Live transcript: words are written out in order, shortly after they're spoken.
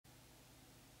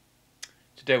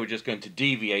Today we're just going to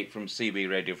deviate from CB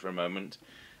radio for a moment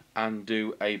and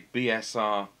do a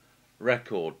BSR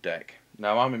record deck.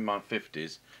 Now I'm in my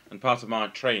 50s and part of my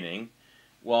training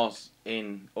was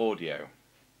in audio.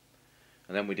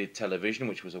 And then we did television,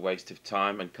 which was a waste of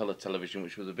time, and colour television,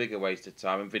 which was a bigger waste of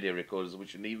time, and video recorders,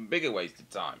 which was an even bigger waste of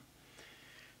time.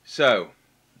 So,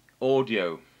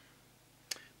 audio.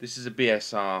 This is a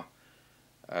BSR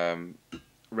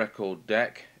record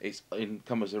deck. It's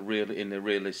come as a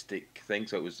realistic thing,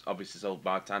 so it was obviously sold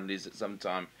by Tandy's at some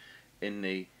time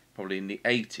in probably in the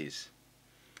 80s.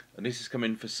 And this is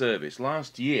coming for service.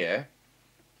 Last year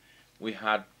we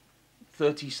had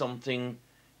 30-something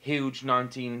huge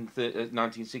 1960s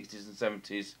and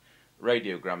 70s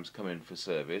radiograms come in for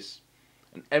service,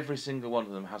 and every single one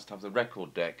of them has to have the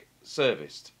record deck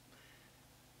serviced.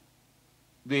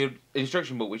 The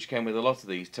instruction book which came with a lot of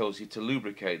these tells you to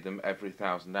lubricate them every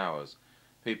 1,000 hours.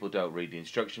 People don't read the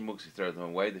instruction books, they throw them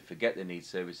away, they forget they need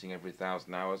servicing every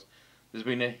 1,000 hours. There's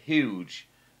been a huge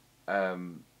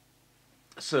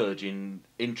surge in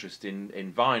interest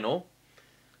in vinyl,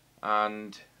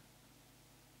 and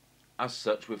as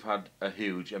such we've had a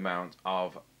huge amount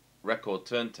of record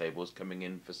turntables coming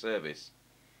in for service.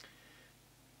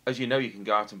 As you know, you can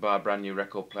go out and buy a brand new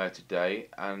record player today,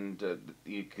 and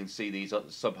you can see these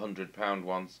sub £100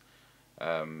 ones,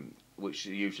 which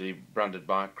are usually branded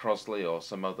by Crosley or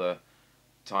some other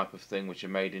type of thing, which are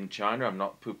made in China. I'm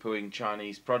not poo-pooing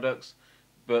Chinese products,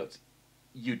 but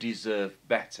you deserve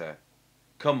better.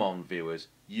 Come on, viewers,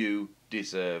 you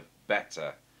deserve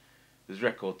better. There's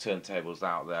record turntables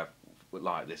out there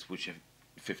like this, which are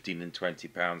 £15 and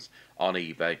 £20 on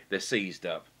eBay. They're seized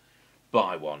up.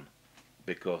 Buy one,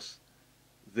 because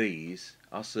these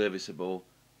are serviceable,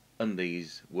 and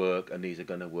these work, and these are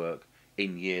going to work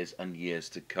in years and years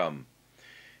to come.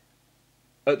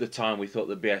 At the time we thought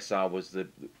the BSR was the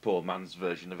poor man's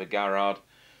version of a Garrard.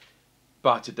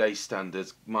 By today's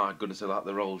standards, my goodness, they're like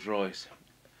the Rolls Royce.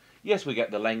 Yes, we get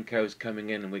the Lenkos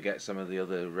coming in, and we get some of the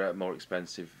other more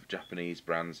expensive Japanese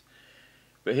brands,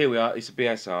 but here we are. It's a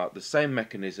BSR. The same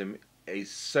mechanism is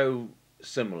so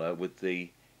similar with the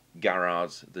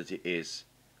Garrards that it is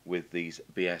with these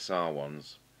BSR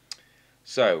ones.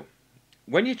 So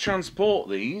when you transport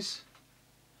these,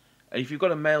 and if you've got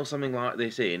to mail something like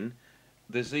this in,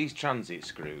 there's these transit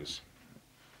screws,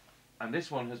 and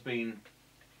this one has been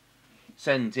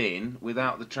sent in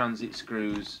without the transit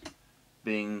screws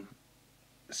being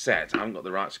set. I haven't got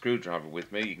the right screwdriver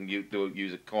with me. You can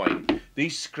use a coin.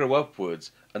 These screw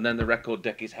upwards, and then the record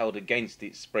deck is held against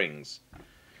its springs.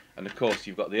 And of course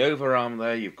you've got the overarm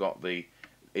there, you've got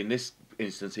in this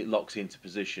instance it locks into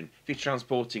position. If you're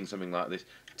transporting something like this,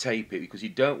 tape it, because you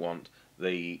don't want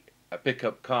a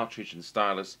pickup cartridge and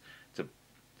stylus to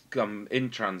come in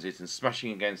transit and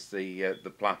smashing against the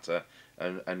platter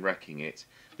and wrecking it.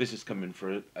 This is coming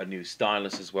for a new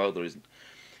stylus as well.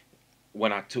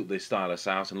 When I took the stylus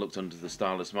out and looked under the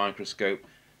stylus microscope,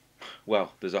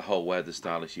 well, there's a hole where the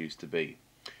stylus used to be.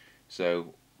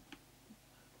 So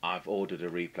I've ordered a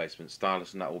replacement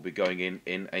stylus, and that will be going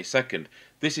in a second.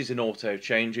 This is an auto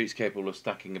changer. It's capable of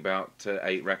stacking about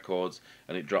 8 records,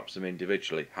 and it drops them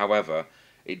individually. However,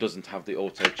 it doesn't have the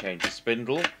auto changer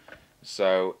spindle,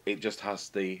 so it just has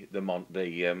the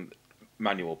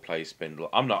manual play spindle.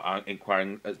 I'm not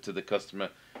inquiring to the customer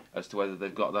as to whether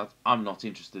they've got that. I'm not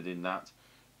interested in that,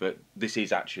 but this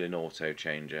is actually an auto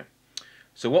changer.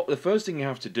 So the first thing you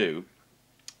have to do,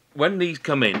 when these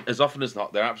come in, as often as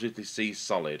not, they're absolutely seized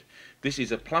solid. This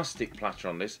is a plastic platter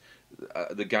on this.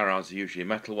 The Garrards are usually a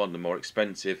metal one. The more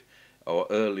expensive or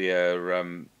earlier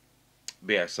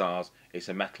BSRs, it's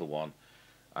a metal one.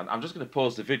 And I'm just going to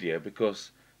pause the video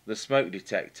because the smoke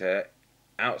detector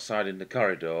outside in the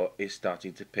corridor is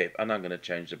starting to pip, and I'm going to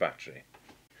change the battery.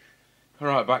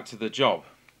 Alright, back to the job.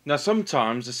 Now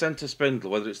sometimes the centre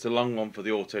spindle, whether it's the long one for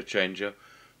the auto changer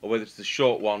or whether it's the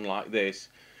short one like this,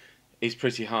 is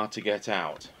pretty hard to get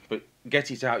out, but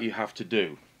get it out you have to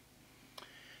do.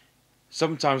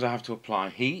 Sometimes I have to apply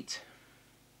heat.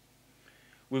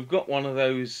 We've got one of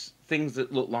those things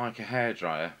that look like a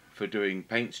hairdryer for doing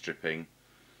paint stripping,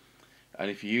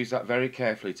 and if you use that very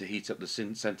carefully to heat up the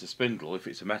centre spindle, if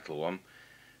it's a metal one,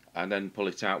 and then pull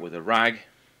it out with a rag,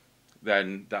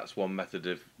 then that's one method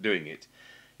of doing it.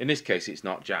 In this case it's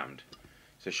not jammed.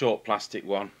 It's a short plastic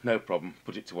one, no problem,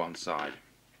 put it to one side.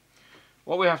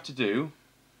 What we have to do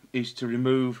is to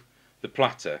remove the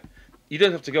platter. You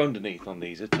don't have to go underneath on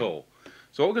these at all.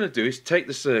 So what we're going to do is take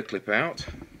the circlip out.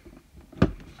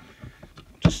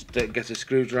 Just get a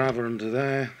screwdriver under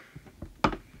there.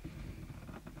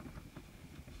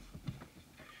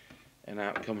 And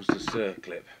out comes the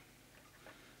circlip.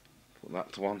 Put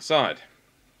that to one side.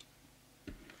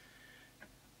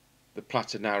 the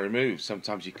platter now removed.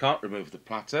 Sometimes you can't remove the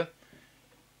platter.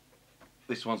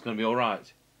 This one's going to be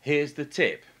alright. Here's the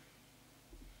tip.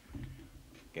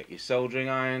 Get your soldering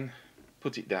iron,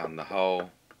 put it down the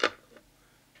hole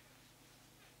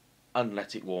and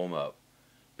let it warm up.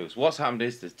 Because what's happened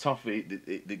is the toffee,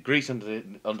 the grease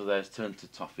under there has turned to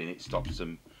toffee and it stops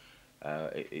them,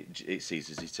 it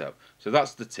seizes it up. So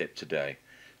that's the tip today.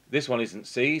 This one isn't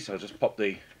seized, so I'll just pop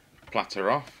the platter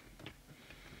off.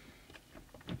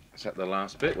 Set the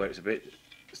last bit where it's a bit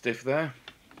stiff there.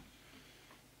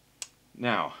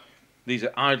 Now, these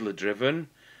are idler driven.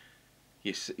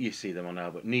 You see them on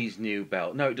now, but needs new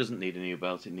belt. No, it doesn't need a new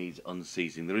belt, it needs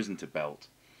unseizing. There isn't a belt.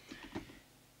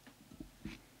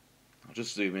 I'll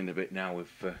just zoom in a bit now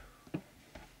with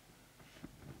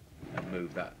and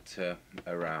move that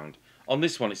around. On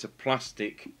this one, it's a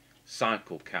plastic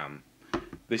cycle cam.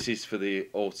 This is for the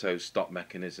auto stop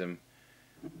mechanism,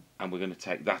 and we're going to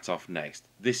take that off next.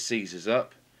 This seizes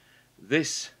up.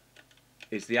 This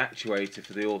is the actuator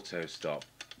for the auto stop.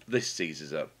 This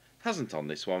seizes up. It hasn't on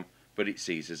this one, but it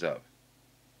seizes up.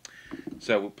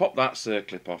 So we'll pop that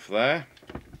circlip off there.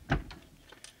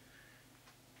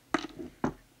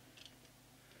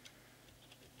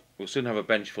 We'll soon have a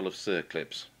bench full of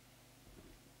circlips.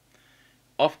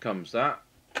 Off comes that.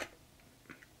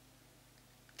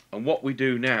 And what we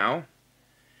do now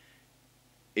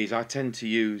is I tend to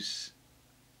use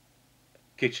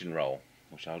kitchen roll,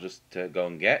 which I'll just go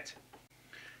and get.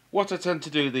 What I tend to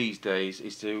do these days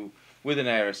is to, with an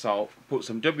aerosol, put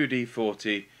some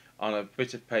WD-40 on a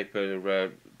bit of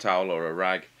paper towel or a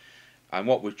rag, and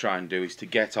what we try and do is to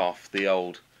get off the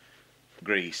old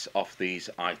grease off these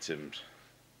items.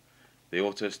 The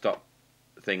auto stop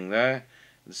thing there,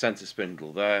 the centre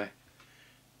spindle there,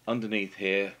 underneath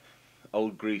here,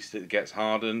 old grease that gets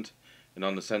hardened, and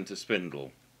on the centre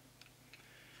spindle.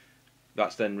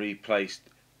 That's then replaced.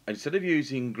 Instead of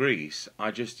using grease,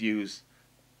 I just use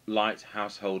light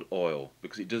household oil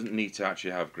because it doesn't need to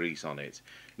actually have grease on it.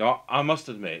 Now, I must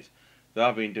admit that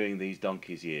I've been doing these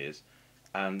donkey's years,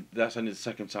 and that's only the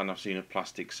second time I've seen a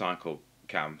plastic cycle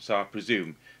cam, so I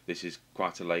presume this is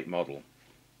quite a late model.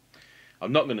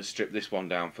 I'm not going to strip this one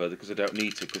down further because I don't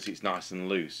need to, because it's nice and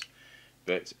loose.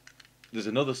 But there's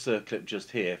another circlip just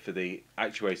here for the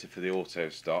actuator for the auto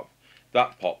stop.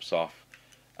 That pops off,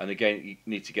 and again you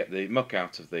need to get the muck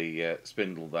out of the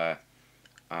spindle there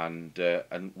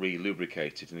and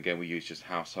re-lubricate it. And again we use just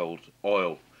household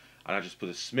oil, and I just put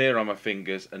a smear on my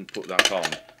fingers and put that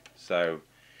on. So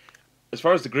as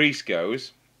far as the grease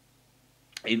goes,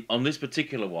 on this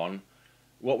particular one,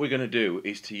 what we're going to do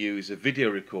is to use a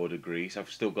video recorder grease. I've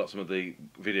still got some of the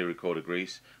video recorder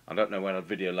grease. I don't know when a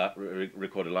video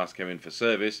recorder last came in for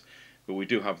service, but we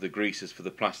do have the greases for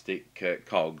the plastic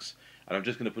cogs, and I'm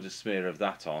just going to put a smear of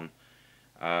that on,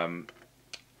 and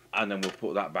then we'll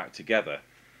put that back together.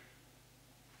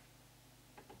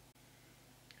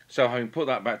 So having put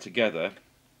that back together,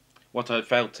 what I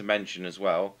failed to mention as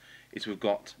well is we've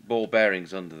got ball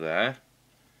bearings under there,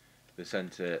 the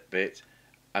centre bit.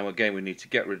 And again, we need to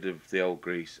get rid of the old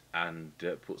grease and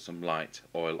put some light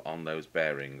oil on those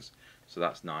bearings, so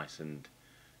that's nice and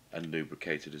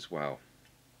lubricated as well.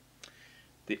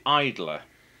 The idler.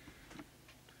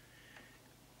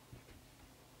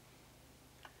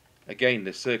 Again,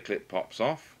 the circlip pops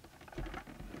off.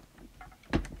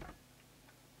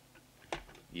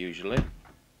 Usually.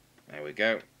 There we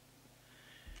go.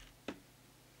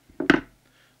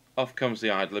 Off comes the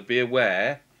idler. Be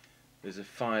aware, there's a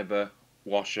fibre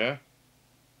washer,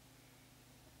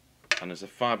 and there's a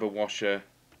fibre washer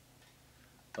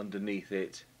underneath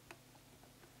it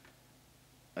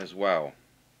as well.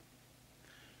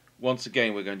 Once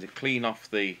again, we're going to clean off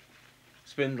the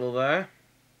spindle there.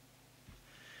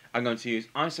 I'm going to use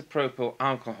isopropyl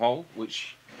alcohol,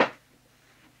 which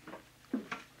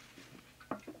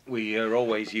we are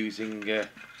always using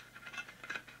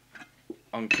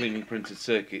on cleaning printed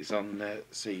circuits on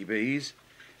CBs.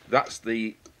 That's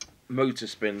the motor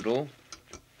spindle,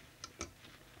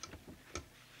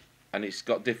 and it's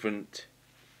got different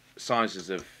sizes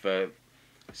of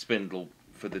spindle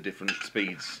for the different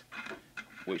speeds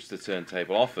which the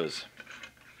turntable offers.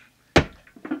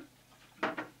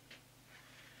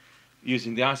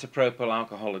 Using the isopropyl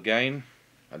alcohol again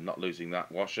and not losing that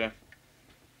washer,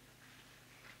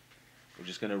 we're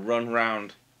just going to run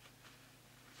round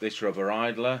this rubber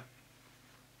idler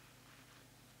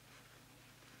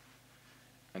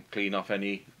and clean off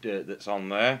any dirt that's on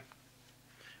there.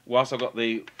 Whilst I've got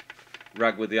the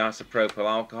rag with the isopropyl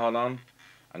alcohol on,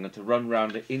 I'm going to run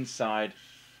round the inside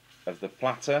of the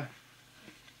platter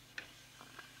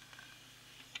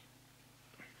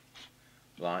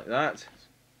like that.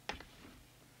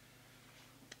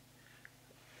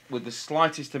 with the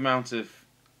slightest amount of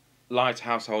light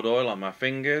household oil on my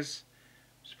fingers.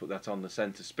 Just put that on the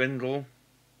centre spindle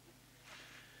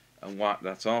and wipe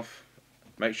that off.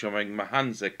 Make sure my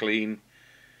hands are clean.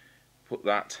 Put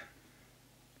that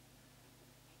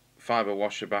fibre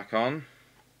washer back on,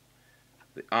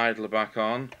 the idler back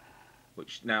on,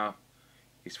 which now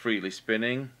is freely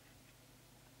spinning,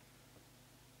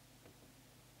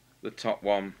 the top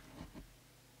one,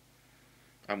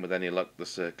 and with any luck the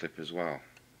circlip as well.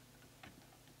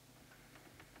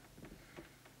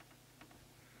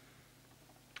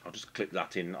 I'll just clip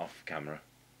that in off camera.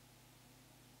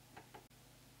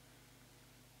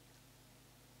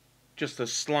 Just the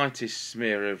slightest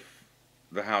smear of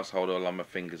the household oil on my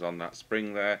fingers on that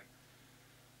spring there,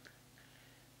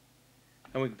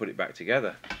 and we can put it back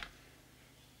together.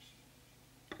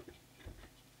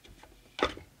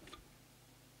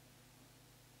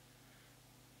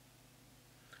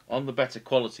 On the better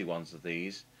quality ones of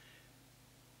these,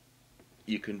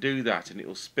 you can do that and it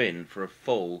will spin for a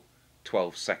full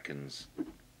 12 seconds.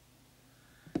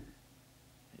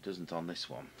 It doesn't on this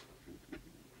one.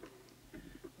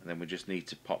 And then we just need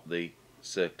to pop the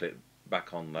circlip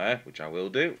back on there, which I will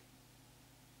do.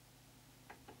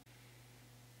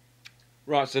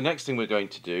 Right, so the next thing we're going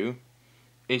to do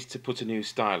is to put a new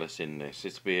stylus in this.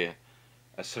 It'll be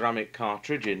a ceramic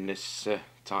cartridge in this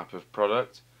type of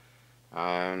product.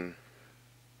 I'll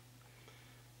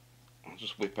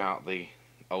just whip out the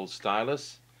old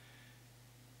stylus,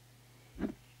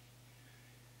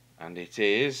 and it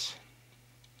is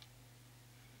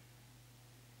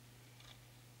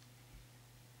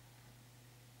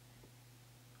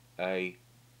a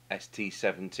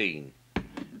ST17,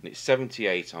 and it's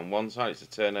 78 on one side, it's a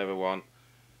turnover one,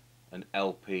 and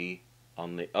LP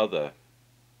on the other.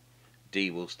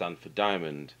 D will stand for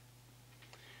diamond.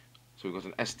 So we've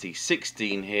got an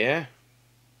ST16 here,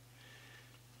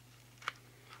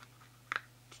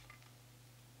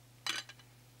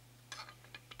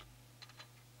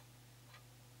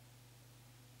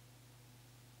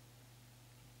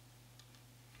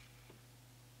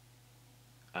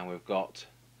 and we've got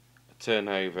a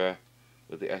turnover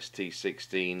with the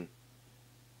ST16,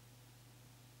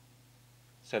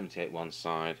 78 one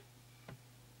side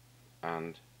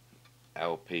and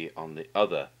LP on the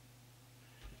other.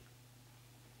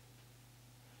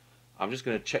 I'm just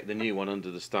going to check the new one under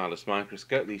the Stylus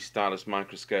microscope. These Stylus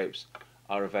microscopes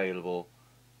are available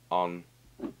on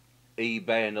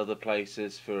eBay and other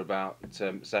places for about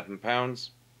 £7.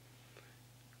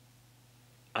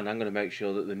 And I'm going to make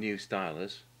sure that the new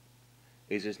Stylus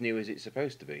is as new as it's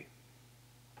supposed to be.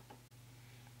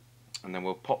 And then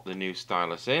we'll pop the new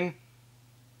Stylus in,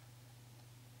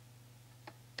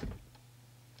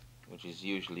 which is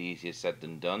usually easier said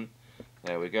than done.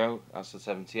 There we go, that's the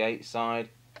 78 side,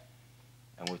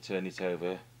 and we'll turn it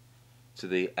over to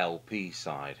the LP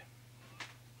side.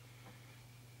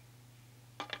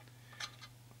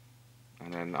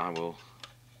 And then I will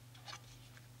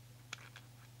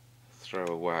throw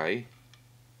away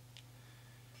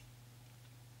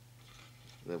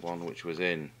the one which was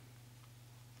in.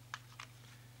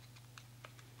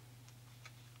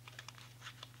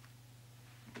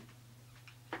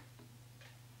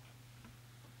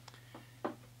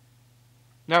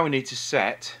 Now we need to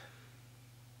set,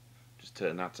 just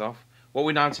turn that off. What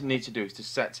we now need to do is to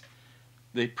set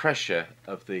the pressure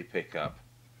of the pickup.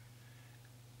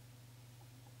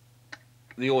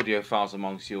 The audiophiles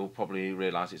amongst you will probably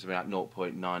realise it's about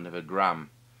 0.9 of a gram.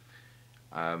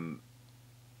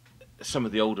 Some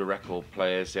of the older record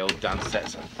players, the old dance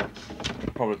sets,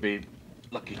 will probably be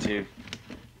lucky to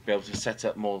be able to set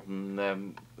up more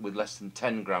than with less than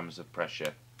 10 grams of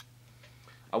pressure.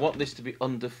 I want this to be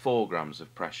under 4 grams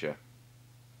of pressure.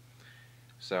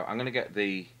 So I'm going to get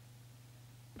the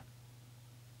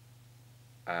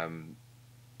I'm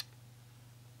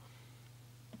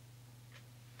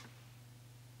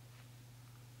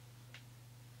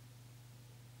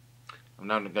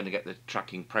now going to get the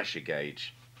tracking pressure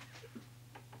gauge.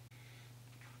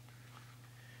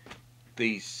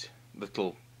 These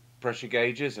little pressure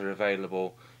gauges are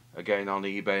available again on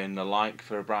eBay and the like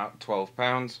for about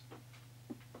 £12.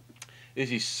 This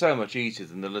is so much easier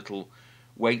than the little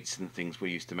weights and things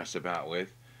we used to mess about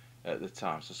with at the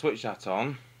time. So switch that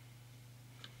on.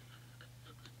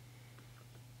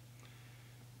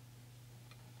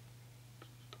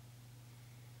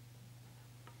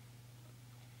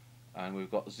 And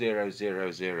we've got 000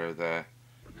 there.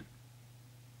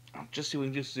 I'll just see if we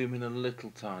can just zoom in a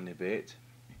little tiny bit.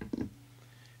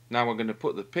 Now we're going to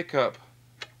put the pickup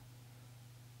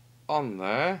on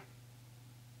there,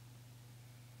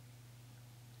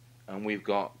 and we've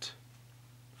got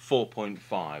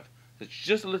 4.5. It's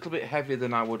just a little bit heavier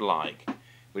than I would like.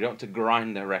 We don't want to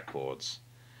grind the records.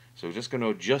 So we're just going to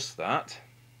adjust that.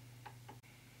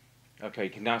 Okay, you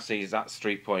can now see that's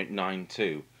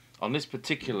 3.92. On this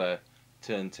particular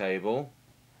turntable,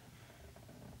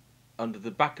 under the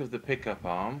back of the pickup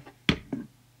arm,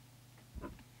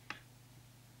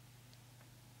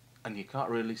 and you can't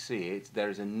really see it,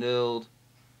 there is a knurled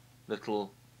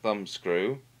little thumb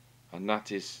screw, and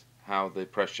that is how the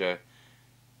pressure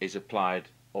is applied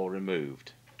or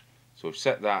removed. So we've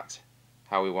set that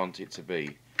how we want it to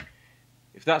be.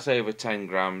 If that's over 10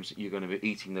 grams, you're going to be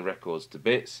eating the records to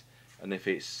bits, and if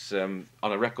it's on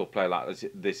a record player like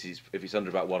this is, if it's under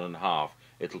about 1.5,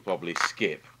 it'll probably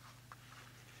skip.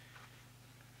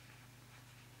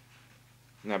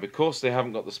 Now, because they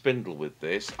haven't got the spindle with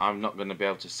this, I'm not going to be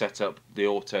able to set up the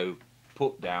auto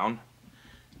put down.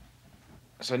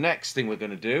 So next thing we're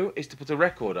going to do is to put a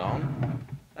record on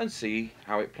and see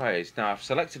how it plays. Now, I've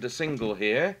selected a single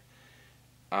here.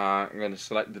 I'm going to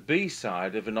select the B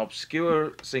side of an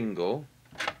obscure single,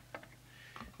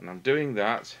 and I'm doing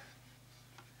that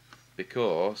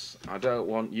because I don't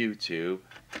want YouTube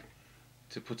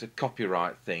to put a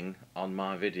copyright thing on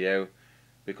my video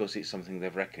because it's something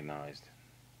they've recognised.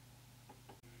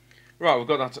 Right, we've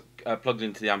got that plugged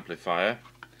into the amplifier,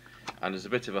 and there's a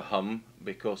bit of a hum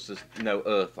because there's no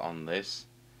earth on this.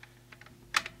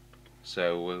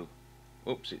 So we'll,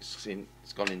 oops,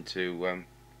 it's gone into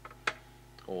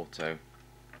auto.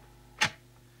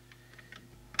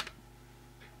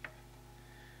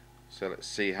 So let's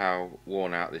see how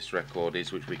worn out this record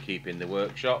is, which we keep in the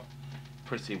workshop.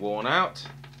 Pretty worn out.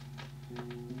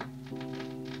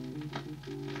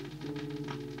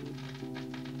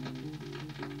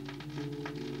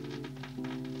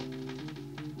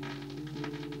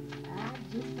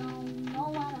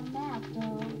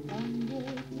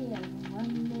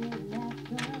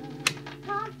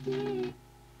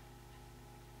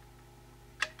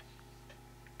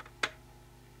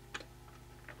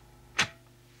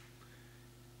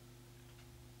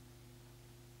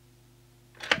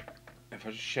 If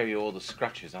I just show you all the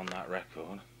scratches on that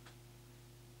record,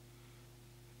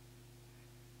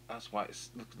 that's why it's,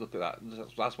 look at that,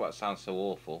 that's why it sounds so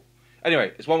awful.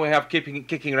 Anyway, it's one we have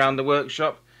kicking around the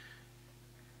workshop.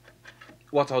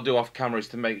 What I'll do off camera is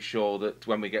to make sure that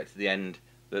when we get to the end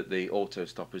that the auto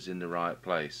stop is in the right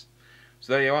place.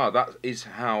 So there you are, that is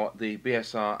how the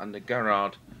BSR and the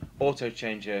Garrard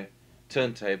autochanger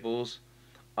turntables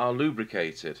are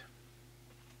lubricated.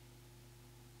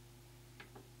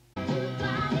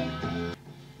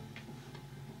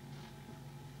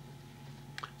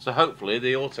 So hopefully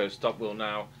the auto stop will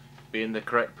now be in the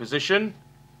correct position.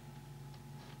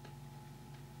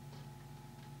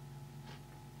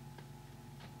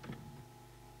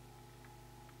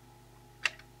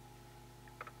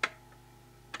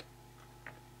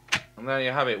 And there you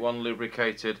have it, one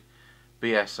lubricated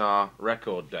BSR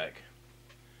record deck.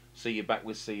 See you back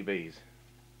with CBs.